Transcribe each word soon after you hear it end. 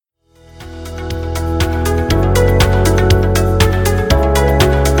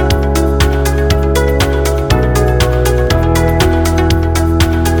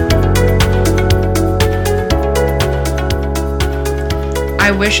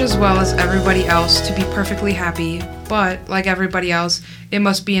wish as well as everybody else to be perfectly happy, but, like everybody else, it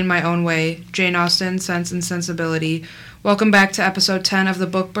must be in my own way. Jane Austen, Sense and Sensibility. Welcome back to episode 10 of The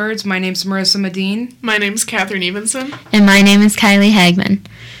Book Birds. My name's Marissa Medine. My name's Catherine Evenson. And my name is Kylie Hagman.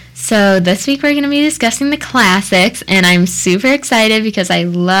 So this week we're going to be discussing the classics, and I'm super excited because I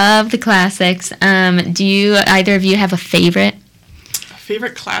love the classics. Do you, either of you, have a favorite? A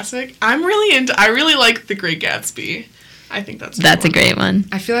favorite classic? I really like The Great Gatsby. I think that's a great one.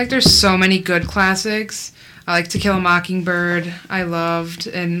 I feel like there's so many good classics. I like To Kill a Mockingbird. I loved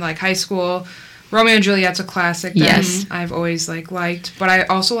in like high school. Romeo and Juliet's a classic that I've always liked, but I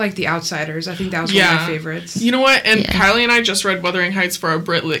also like The Outsiders. I think that was one of my favorites. You know what? And Kylie and I just read Wuthering Heights for our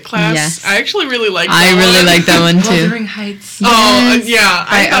Brit Lit class. Yes. I actually really liked that one. I really like that one too. Wuthering Heights. Yes. Oh, yeah.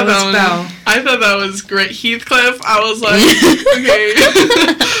 I thought that was great. Heathcliff, I was like, okay.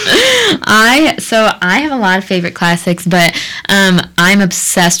 I have a lot of favorite classics, but I'm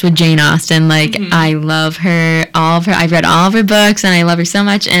obsessed with Jane Austen. I love her, I've read all of her books, and I love her so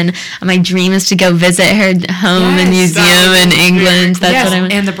much, and my dream is to go visit her home and museum in England. That's what I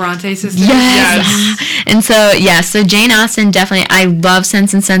want. And the Bronte sisters. Yes. And so Jane Austen, definitely. I love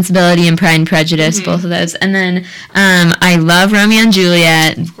Sense and Sensibility and Pride and Prejudice, both of those. And then I love Romeo and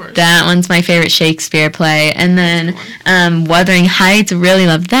Juliet. That one's my favorite Shakespeare play. And then Wuthering Heights, really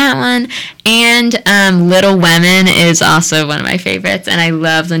love that one. And Little Women is also one of my favorites, and I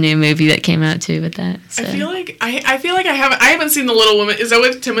love the new movie that came out too with that. So. I feel like I haven't seen The Little Women. Is that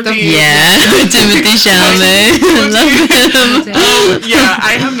with Timothy? Timothy Chalamet. Love him. Yeah,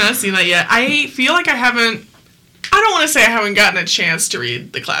 I have not seen that yet. I feel like I don't want to say I haven't gotten a chance to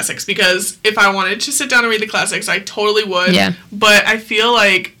read the classics, because if I wanted to sit down and read the classics, I totally would. Yeah. But I feel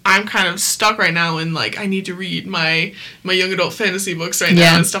like I'm kind of stuck right now in, I need to read my young adult fantasy books right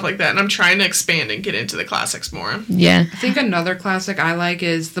now and stuff like that. And I'm trying to expand and get into the classics more. Yeah. I think another classic I like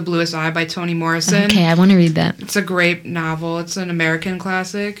is The Bluest Eye by Toni Morrison. Okay, I want to read that. It's a great novel. It's an American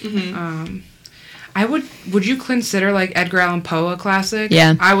classic. Mm-hmm. Would you consider Edgar Allan Poe a classic?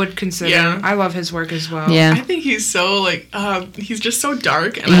 Yeah. I would consider. Yeah. I love his work as well. Yeah. I think he's so he's just so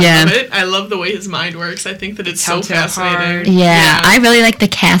dark, and I love it. I love the way his mind works. I think that it's so fascinating. Yeah. I really like The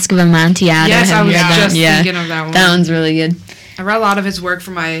Cask of Amontillado. Yes, I was just thinking of that one. That one's really good. I read a lot of his work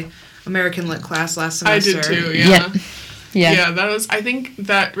for my American Lit class last semester. I did too, Yeah, I think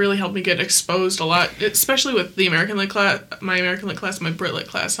that really helped me get exposed a lot, especially with the American Lit class. My American Lit class, my Brit Lit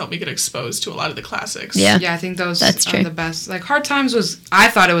class helped me get exposed to a lot of the classics. Yeah, I think those are the best. Hard Times I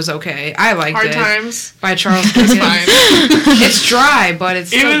thought it was okay. I liked it. Hard Times by Charles Dickens. It's dry, but it's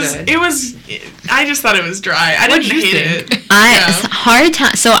still good. I just thought it was dry. I didn't hate it. Hard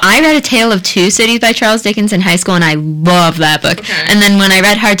Time. So I read A Tale of Two Cities by Charles Dickens in high school, and I love that book. Okay. And then when I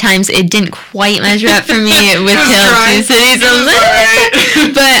read Hard Times, it didn't quite measure up for me with Tale of Two Cities a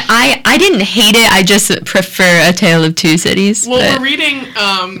little. But I didn't hate it. I just prefer A Tale of Two Cities. Well, we're reading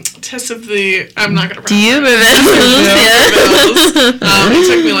Test of the... I'm not going to pronounce it. Do you it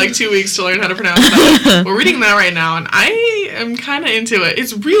took me 2 weeks to learn how to pronounce that. We're reading that right now, and I am kind of into it.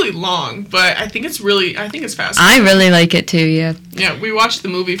 It's really long, but I think it's fascinating. I really like it too, yeah. Yeah, we watched the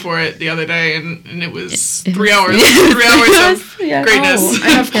movie for it the other day, and it was 3 hours. 3 hours of greatness. Oh,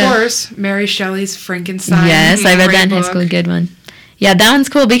 and of course, Mary Shelley's Frankenstein. Yes, I read that in high school. Good one. Yeah, that one's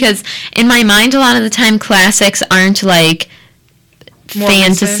cool because in my mind, a lot of the time, classics aren't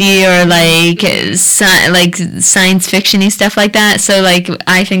fantasy or science fiction-y stuff like that. So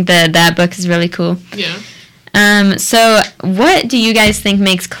I think that book is really cool. Yeah. So what do you guys think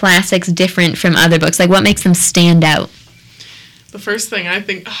makes classics different from other books? What makes them stand out? The first thing I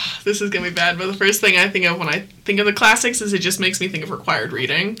think, this is going to be bad, but the first thing I think of when I think of the classics is it just makes me think of required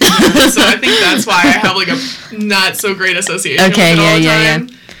reading. So I think that's why I have a not so great association with it all the time.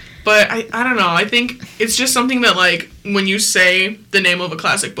 Yeah. But I don't know, I think it's just something that when you say the name of a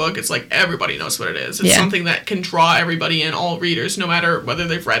classic book, it's everybody knows what it is. It's something that can draw everybody in, all readers, no matter whether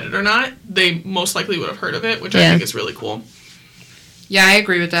they've read it or not. They most likely would have heard of it, which I think is really cool. Yeah, I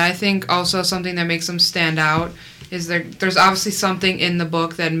agree with that. I think also something that makes them stand out is there's obviously something in the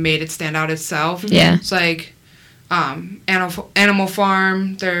book that made it stand out itself. Yeah. It's Animal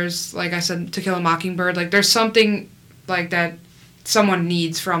Farm, there's, I said, To Kill a Mockingbird. There's something that someone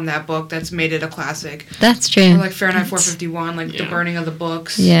needs from that book that's made it a classic. That's true. Or Fahrenheit 451, the burning of the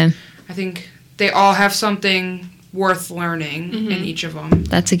books. Yeah. I think they all have something worth learning in each of them.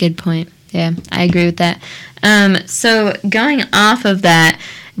 That's a good point. Yeah, I agree with that. So going off of that,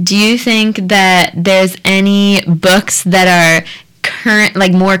 do you think that there's any books that are current,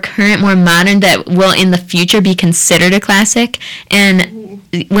 more modern, that will in the future be considered a classic. And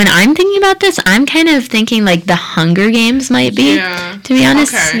when I'm thinking about this, I'm kind of thinking like the Hunger Games might be, to be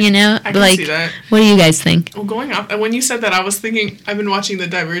honest. Okay. You know, I can see that. What do you guys think? Well, going off, when you said that, I was thinking, I've been watching the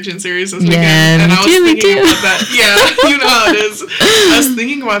Divergent series this weekend, and I was thinking me too. about that. Yeah, you know how it is. I was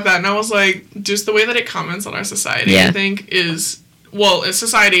thinking about that, and I was like, just the way that it comments on our society, I think is, well,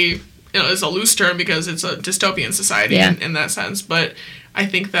 society is a loose term because it's a dystopian society in that sense, but I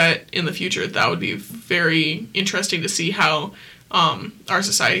think that in the future that would be very interesting to see how our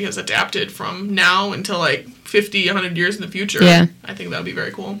society has adapted from now until like 50, 100 years in the future. Yeah. I think that would be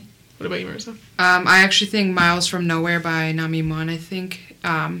very cool. What about you, Marissa? I actually think Miles from Nowhere by Nami Mun, I think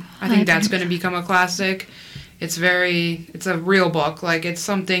that's going to become a classic. It's a real book. Like, it's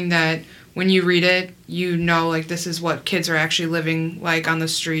something that when you read it, you know, like, this is what kids are actually living like on the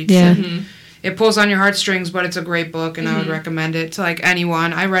streets. Yeah. And it pulls on your heartstrings, but it's a great book, and I would recommend it to, like,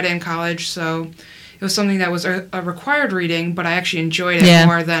 anyone. I read it in college, so it was something that was a required reading, but I actually enjoyed it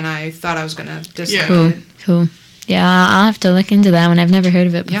more than I thought I was going to dislike it. Cool. Yeah, I'll have to look into that one. I've never heard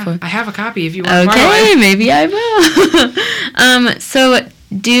of it before. Yeah, I have a copy if you want to borrow it. Okay, maybe I will. So,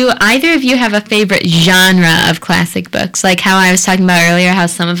 do either of you have a favorite genre of classic books? Like how I was talking about earlier, how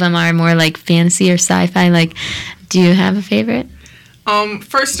some of them are more like fantasy or sci-fi. Like, do you have a favorite?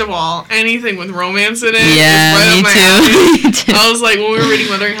 First of all, anything with romance in it is right up my alley. Me too. I was like, when we were reading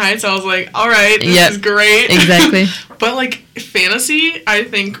Wuthering Heights, I was like, all right, this is great. Exactly. But like fantasy, I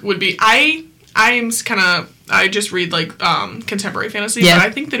think would be I just read like contemporary fantasy, but I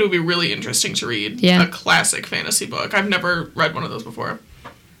think that it would be really interesting to read a classic fantasy book. I've never read one of those before.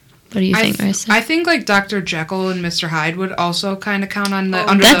 What do you think, Marissa? I think like Dr. Jekyll and Mr. Hyde would also kind of count on the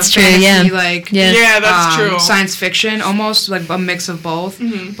that's the true, fantasy, that's true. Science fiction, almost like a mix of both.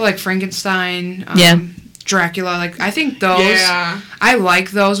 But like Frankenstein, Dracula, like I think those. Yeah. I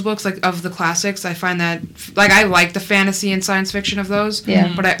like those books, like of the classics. I find that like I like the fantasy and science fiction of those.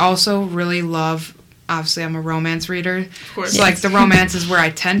 Yeah. But I also really love. Obviously, I'm a romance reader. Of course. So, like, the romance is where I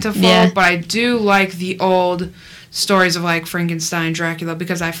tend to fall, but I do like the old stories of, like, Frankenstein, Dracula,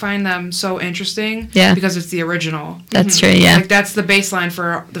 because I find them so interesting because it's the original. That's true, yeah. Like, that's the baseline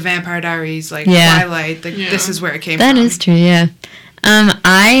for the Vampire Diaries, like, Twilight. Like, this is where it came from. That is true, yeah.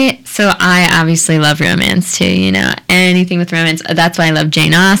 I obviously love romance too, you know, anything with romance. That's why I love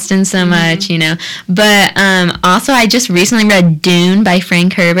Jane Austen so much, you know. But also I just recently read Dune by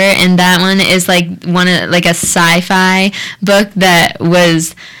Frank Herbert, and that one is like a sci-fi book that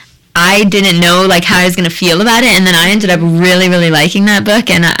was, I didn't know like how I was going to feel about it, and then I ended up really, really liking that book,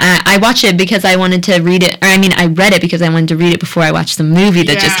 and I watched it because I wanted to read it, I read it because I wanted to read it before I watched the movie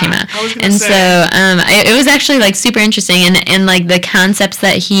that just came out. It was actually like super interesting, and like the concepts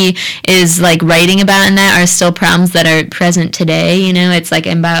that he is like writing about in that are still problems that are present today, you know. It's like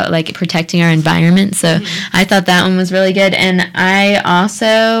about like protecting our environment, so I thought that one was really good. And I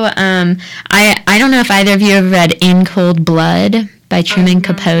also I don't know if either of you have read In Cold Blood by Truman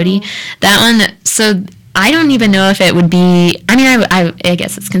Capote. That one, so I don't even know if it would be, I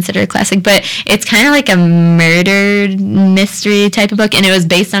guess it's considered a classic, but it's kind of like a murder mystery type of book, and it was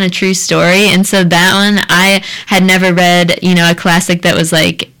based on a true story, and so that one, I had never read, you know, a classic that was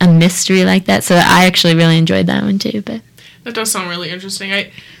like a mystery like that, so I actually really enjoyed that one too. But that does sound really interesting.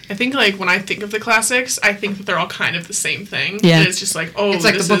 I think, like, when I think of the classics, I think that they're all kind of the same thing. Yeah. It's just like, it's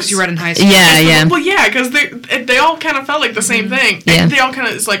like the books you read in high school. Yeah. Well, yeah, because they all kind of felt like the same thing. Yeah. They all kind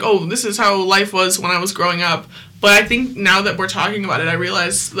of, it's like, oh, this is how life was when I was growing up. But I think now that we're talking about it, I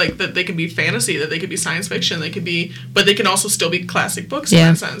realize, like, that they could be fantasy, that they could be science fiction, but they can also still be classic books in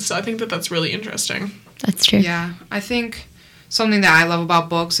that sense. So I think that that's really interesting. That's true. Yeah, I think something that I love about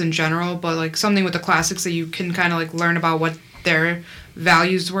books in general, but, like, something with the classics that you can kind of, like, learn about what their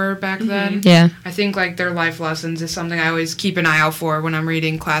values were back then. Yeah. I think, like, their life lessons is something I always keep an eye out for when I'm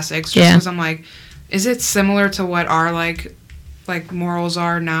reading classics, just because I'm like, is it similar to what our, like morals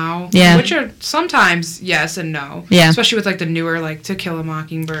are now? Yeah. Which are sometimes yes and no. Yeah. Especially with, like, the newer, like, To Kill a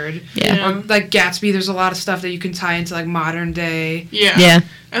Mockingbird. Yeah. Or, like, Gatsby, there's a lot of stuff that you can tie into, like, modern day. Yeah. Yeah.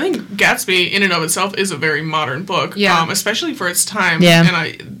 I think Gatsby, in and of itself, is a very modern book. Yeah. Especially for its time. Yeah.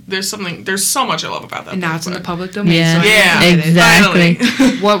 And there's so much I love about that And book. now it's in the public domain. Yeah. So Yeah. Exactly.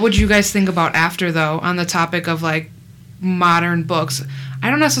 What would you guys think about after, though, on the topic of, like, modern books? I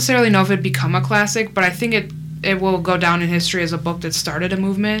don't necessarily know if it'd become a classic, but I think it will go down in history as a book that started a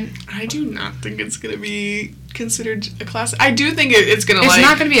movement. I do not think it's going to be considered a classic. I do think it's gonna. It's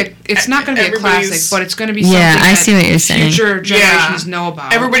not gonna be a classic, but it's gonna be something. Yeah, I see what you're saying. Future generations know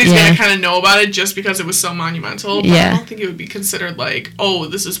about. Everybody's gonna kind of know about it just because it was so monumental. But yeah. I don't think it would be considered like, oh,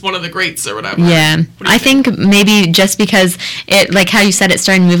 this is one of the greats or whatever. Yeah, I think maybe just because it, like how you said, it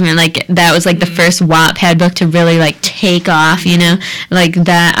started movement. Like that was like the first Wattpad book to really like take off. You know, like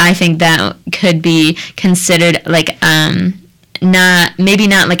that. I think that could be considered like not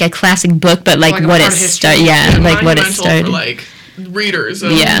like a classic book, but like what it started. Yeah, like what it started. For, like readers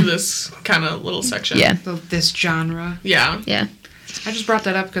of this kind of little section. Yeah, this genre. Yeah. Yeah. I just brought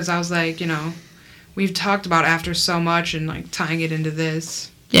that up because I was like, you know, we've talked about After so much and like tying it into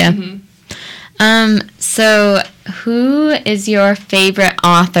this. Yeah. So who is your favorite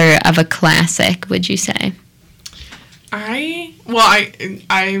author of a classic, would you say? We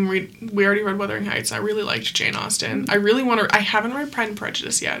already read Wuthering Heights. I really liked Jane Austen. I haven't read Pride and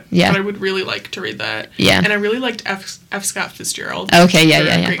Prejudice yet. Yeah. But I would really like to read that. Yeah. And I really liked F. Scott Fitzgerald. Okay,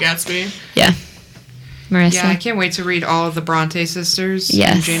 yeah. Great Gatsby. Yeah. Marissa? Yeah, I can't wait to read all of the Bronte sisters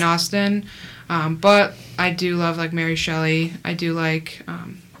yes. and Jane Austen. But I do love like Mary Shelley. I do like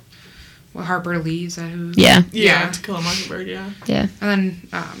Harper Lee, is that who? Yeah. Yeah, To Kill a Mockingbird, yeah. Yeah. And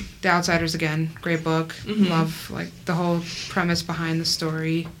then The Outsiders again, great book. Love like the whole premise behind the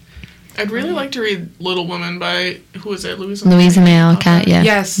story. I'd really like to read Little Women by, who is it, Louisa May Alcott, yeah.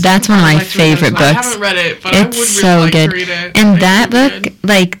 Yes. That's one of my favorite books. I haven't read it, but it's I would so really like good. to read it. And that book,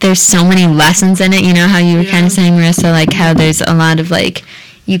 like, there's so many lessons in it, you know how you were kind of saying, Marissa, like how there's a lot of, like,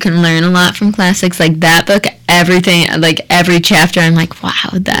 you can learn a lot from classics. Like that book, everything, like every chapter, I'm like, wow,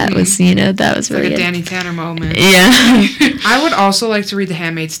 that was, that was really like a good. Danny Tanner moment. Yeah. I would also like to read The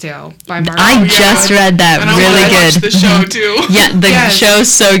Handmaid's Tale by Margaret. I just read that. And really I good. Watch the show too. Yeah, the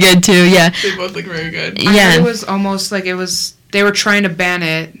show's so good too. Yeah. They both look very good. Yeah. It was almost like they were trying to ban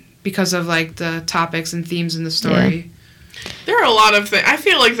it because of like the topics and themes in the story. Yeah. There are a lot of things. I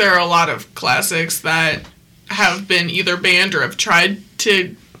feel like there are a lot of classics that have been either banned or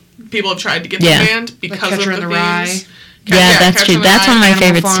people have tried to get them banned because like Catcher of the in the Rye. themes. Yeah, that's true. That's one of my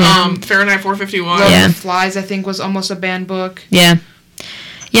favorites too. Fahrenheit 451. Lord of the Flies, I think, was almost a banned book. Yeah.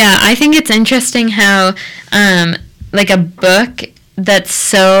 Yeah, I think it's interesting how, like a book that's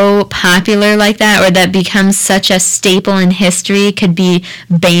so popular like that, or that becomes such a staple in history, could be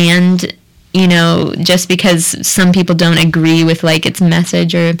banned, just because some people don't agree with, like, its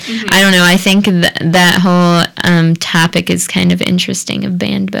message, or, I don't know, I think that whole topic is kind of interesting of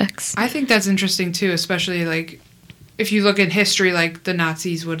banned books. I think that's interesting, too, especially, like, if you look at history, like, the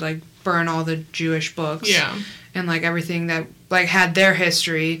Nazis would, like, burn all the Jewish books. Yeah. And, like, everything that, like, had their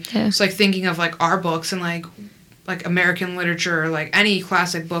history. Yeah. It's, like, thinking of, like, our books and, like American literature, or, like, any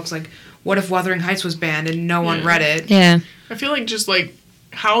classic books, like, what if Wuthering Heights was banned and no one read it? Yeah. I feel like just, like,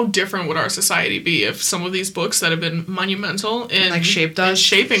 how different would our society be if some of these books that have been monumental in like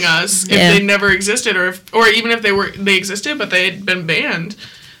shaping us, if they never existed, or even if they existed but they had been banned,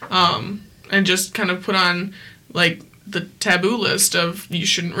 and just kind of put on like the taboo list of you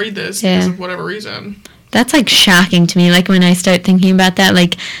shouldn't read this because of whatever reason. That's like shocking to me. Like when I start thinking about that,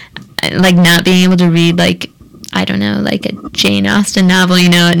 like not being able to read like, I don't know, like a Jane Austen novel,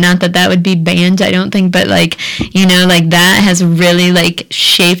 not that would be banned, I don't think, but like, like that has really like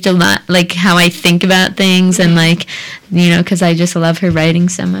shaped a lot, like how I think about things, and like, because I just love her writing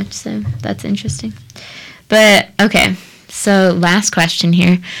so much, so that's interesting. But, okay, so last question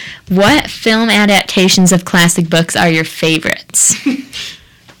here. What film adaptations of classic books are your favorites?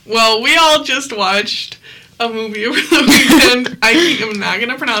 Well, we all just watched a movie over the weekend. I'm not going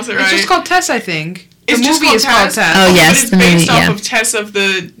to pronounce it right. It's just called Tess, I think. The movie is called Tess. Oh, yes. But it's based off of Tess of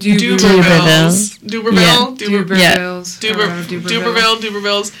the Dubervilles.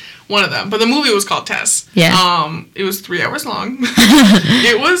 Dubervilles. One of them. But the movie was called Tess. Yeah. It was 3 hours long.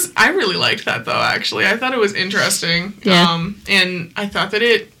 I really liked that, though, actually. I thought it was interesting. Yeah. And I thought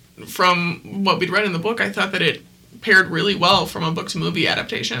that from what we'd read in the book, I thought that it paired really well from a book to movie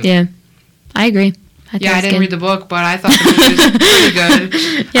adaptation. Yeah. I agree. I didn't read the book, but I thought the movie was pretty good.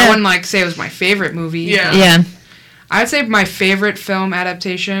 Yeah. I wouldn't say it was my favorite movie. Yeah. I'd say my favorite film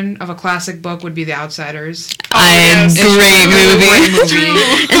adaptation of a classic book would be The Outsiders. Great movie.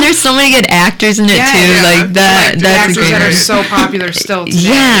 And there's so many good actors in it too. Yeah. Like that. Like, that's a great movie. That are so popular still today.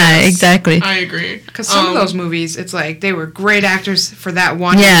 Yeah, exactly. I agree. Because some of those movies, it's like they were great actors for that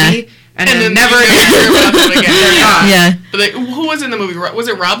one movie. And then never hear about them again. Yeah. But who was in the movie? Was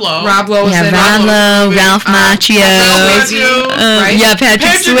it Rob Lowe? Rob Lowe was in it. Rob Lowe, Ralph Macchio. Right? Yeah,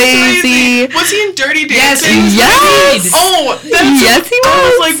 Patrick Swayze. Was he in Dirty Dancing? Yes. Oh, yes, he was. I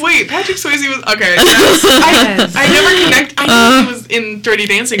was like, wait, Patrick Swayze was... Okay. I never connect. I knew in Dirty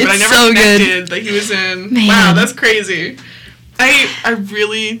Dancing, but I never connected that he was in. Man. Wow, that's crazy. I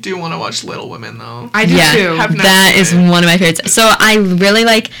really do want to watch Little Women, though. I do, too. That is one of my favorites. So I really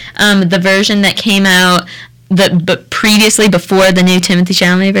like the version that came out but previously before the new Timothée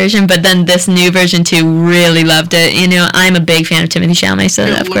Chalamet version, but then this new version too, really loved it. You know, I'm a big fan of Timothée Chalamet, so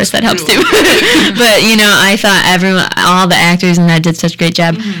of course that helps too. But you know, I thought all the actors in that did such a great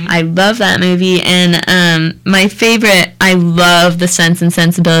job. Mm-hmm. I love that movie, and my favorite, I love the Sense and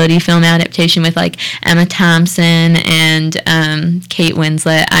Sensibility film adaptation with like Emma Thompson and Kate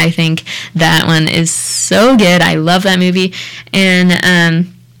Winslet. I think that one is so good. I love that movie,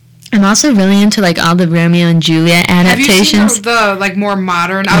 and I'm also really into like all the Romeo and Juliet adaptations. Have you seen the like more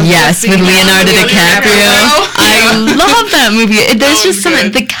modern? Yes, with Leonardo DiCaprio. I love that movie. There's just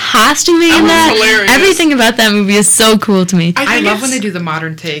something, the costuming in that, hilarious. Everything about that movie is so cool to me. I love when they do the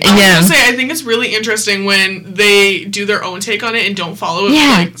modern take. I was gonna say, I think it's really interesting when they do their own take on it and don't follow it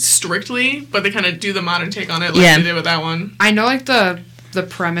like strictly, but they kind of do the modern take on it like they did with that one. I know like the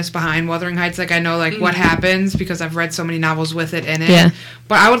premise behind Wuthering Heights, like I know like what happens because I've read so many novels with it in it. Yeah.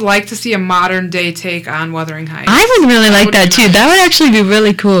 But I would like to see a modern day take on Wuthering Heights. I would really like that too. That would actually be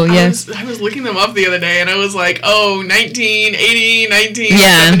really cool. Yes. I was looking them up the other day and I was like, 1980,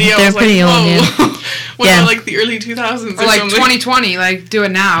 1970. Yeah, they're pretty old. Yeah. What like the early 2000s or like something? 2020, like do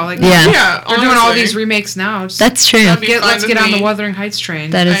it now. Like they're doing all these remakes now. That's true. Let's get on the Wuthering Heights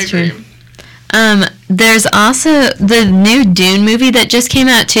train. That is true. There's also the new Dune movie that just came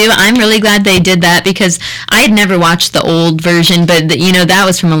out too. I'm really glad they did that because I had never watched the old version, but you know that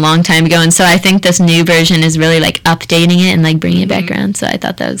was from a long time ago, and so I think this new version is really like updating it and like bringing it back around. So I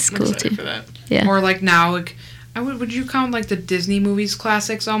thought that was cool too. For that. Yeah. Or like now, like would you count like the Disney movies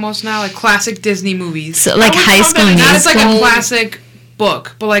classics almost now, like classic Disney movies? So like High School Musical. Not as like a classic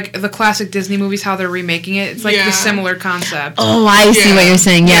book, but like the classic Disney movies, how they're remaking it, it's like the similar concept. Oh, I see what you're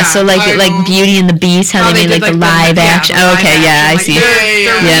saying. Yeah, so like Beauty and the Beast, how they made like the live action. Oh, okay, I see.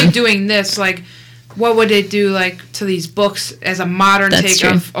 They're really doing this. Like, what would it do like to these books as a modern take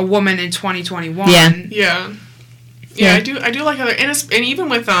of a woman in 2021? Yeah. I do like how they're and even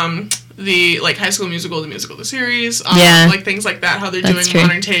with the like High School Musical, the series, like things like that, how they're doing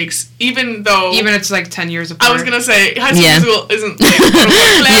modern takes, even it's like 10 years apart. I was gonna say High School Musical isn't like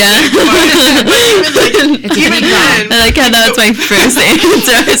classic, but even then, I like how that was my first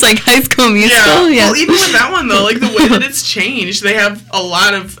answer. It's like High School Musical. Well, even with that one though, like the way that it's changed, they have a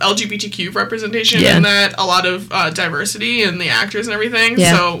lot of LGBTQ representation in that, a lot of diversity in the actors and everything.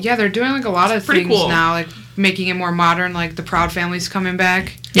 So they're doing like a lot of things now, like making it more modern, like the Proud Family's coming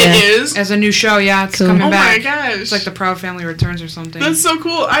back. It is? As a new show, it's coming back. Oh my gosh. It's like the Proud Family Returns or something. That's so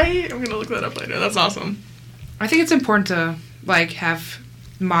cool. I'm going to look that up later. That's awesome. I think it's important to like have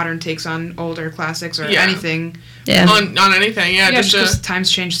modern takes on older classics or anything. Yeah. On anything, just because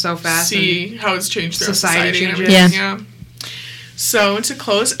times change so fast. See how it's changed throughout society and changes. everything. Yeah. So to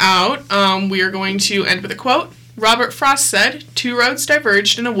close out, we are going to end with a quote. Robert Frost said, 2 roads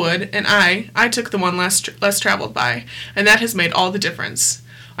diverged in a wood, and I took the one less traveled by, and that has made all the difference.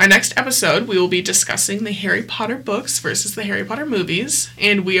 Our next episode, we will be discussing the Harry Potter books versus the Harry Potter movies,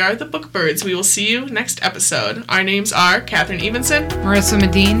 and we are the Bookbirds. We will see you next episode. Our names are Catherine Evenson, Marissa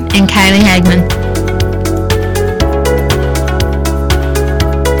Medine, and Kylie Hagman.